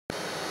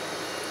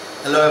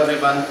Hello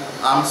everyone,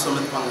 I'm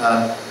Sumit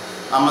CCIE.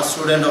 I'm a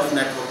student of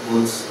Network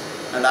Bulls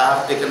and I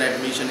have taken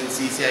admission in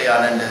CCIE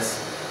R&S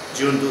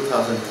June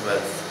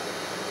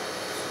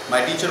 2012.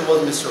 My teacher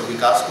was Mr.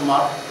 Vikas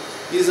Kumar.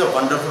 He is a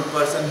wonderful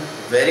person,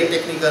 very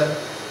technical,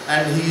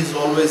 and he is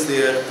always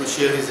there to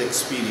share his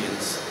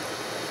experience.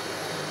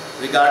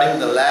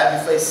 Regarding the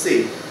lab, if I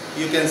say,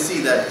 you can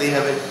see that they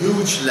have a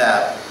huge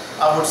lab.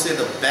 I would say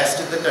the best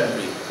in the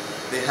country.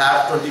 They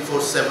have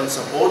 24/7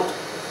 support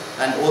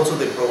and also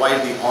they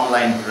provide the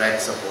online reg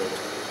support.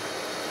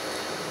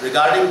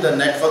 Regarding the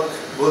Network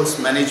Bulls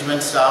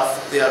management staff,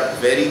 they are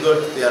very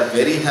good, they are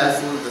very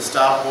helpful. The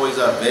staff boys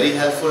are very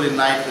helpful in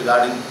night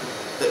regarding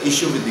the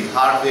issue with the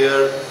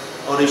hardware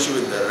or issue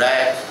with the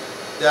rack.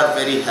 They are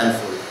very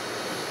helpful.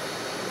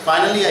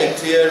 Finally, I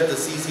cleared the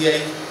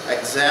CCIE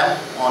exam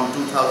on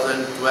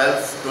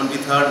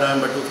 23rd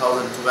November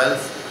 2012,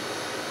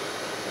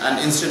 and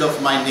instead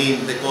of my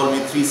name they call me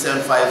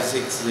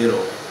 37560.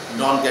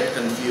 Don't get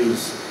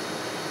confused.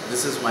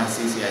 This is my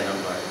CCIE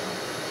number.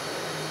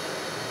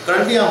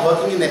 Currently I am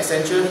working in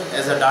Accenture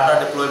as a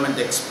data deployment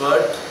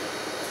expert,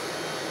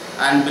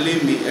 and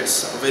believe me,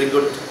 it's a very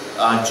good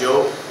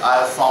job I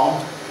have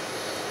found.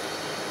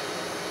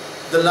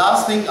 The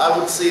last thing I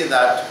would say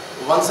that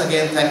once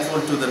again thankful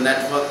to the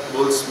Network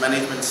Bulls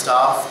management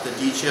staff, the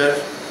teacher,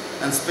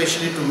 and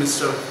especially to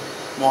Mr.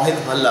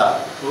 Mohit Bhalla,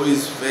 who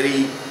is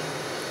very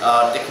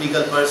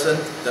technical person,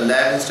 the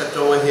lab instructor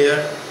over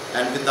here,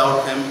 and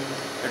without him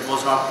it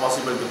was not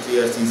possible to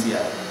clear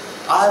CCIE.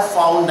 I have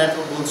found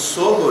Network Bulls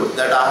so good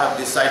that I have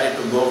decided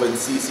to go with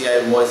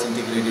CCIE Voice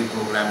Integrated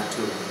Program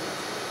too.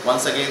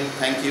 Once again,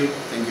 thank you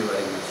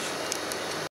very much.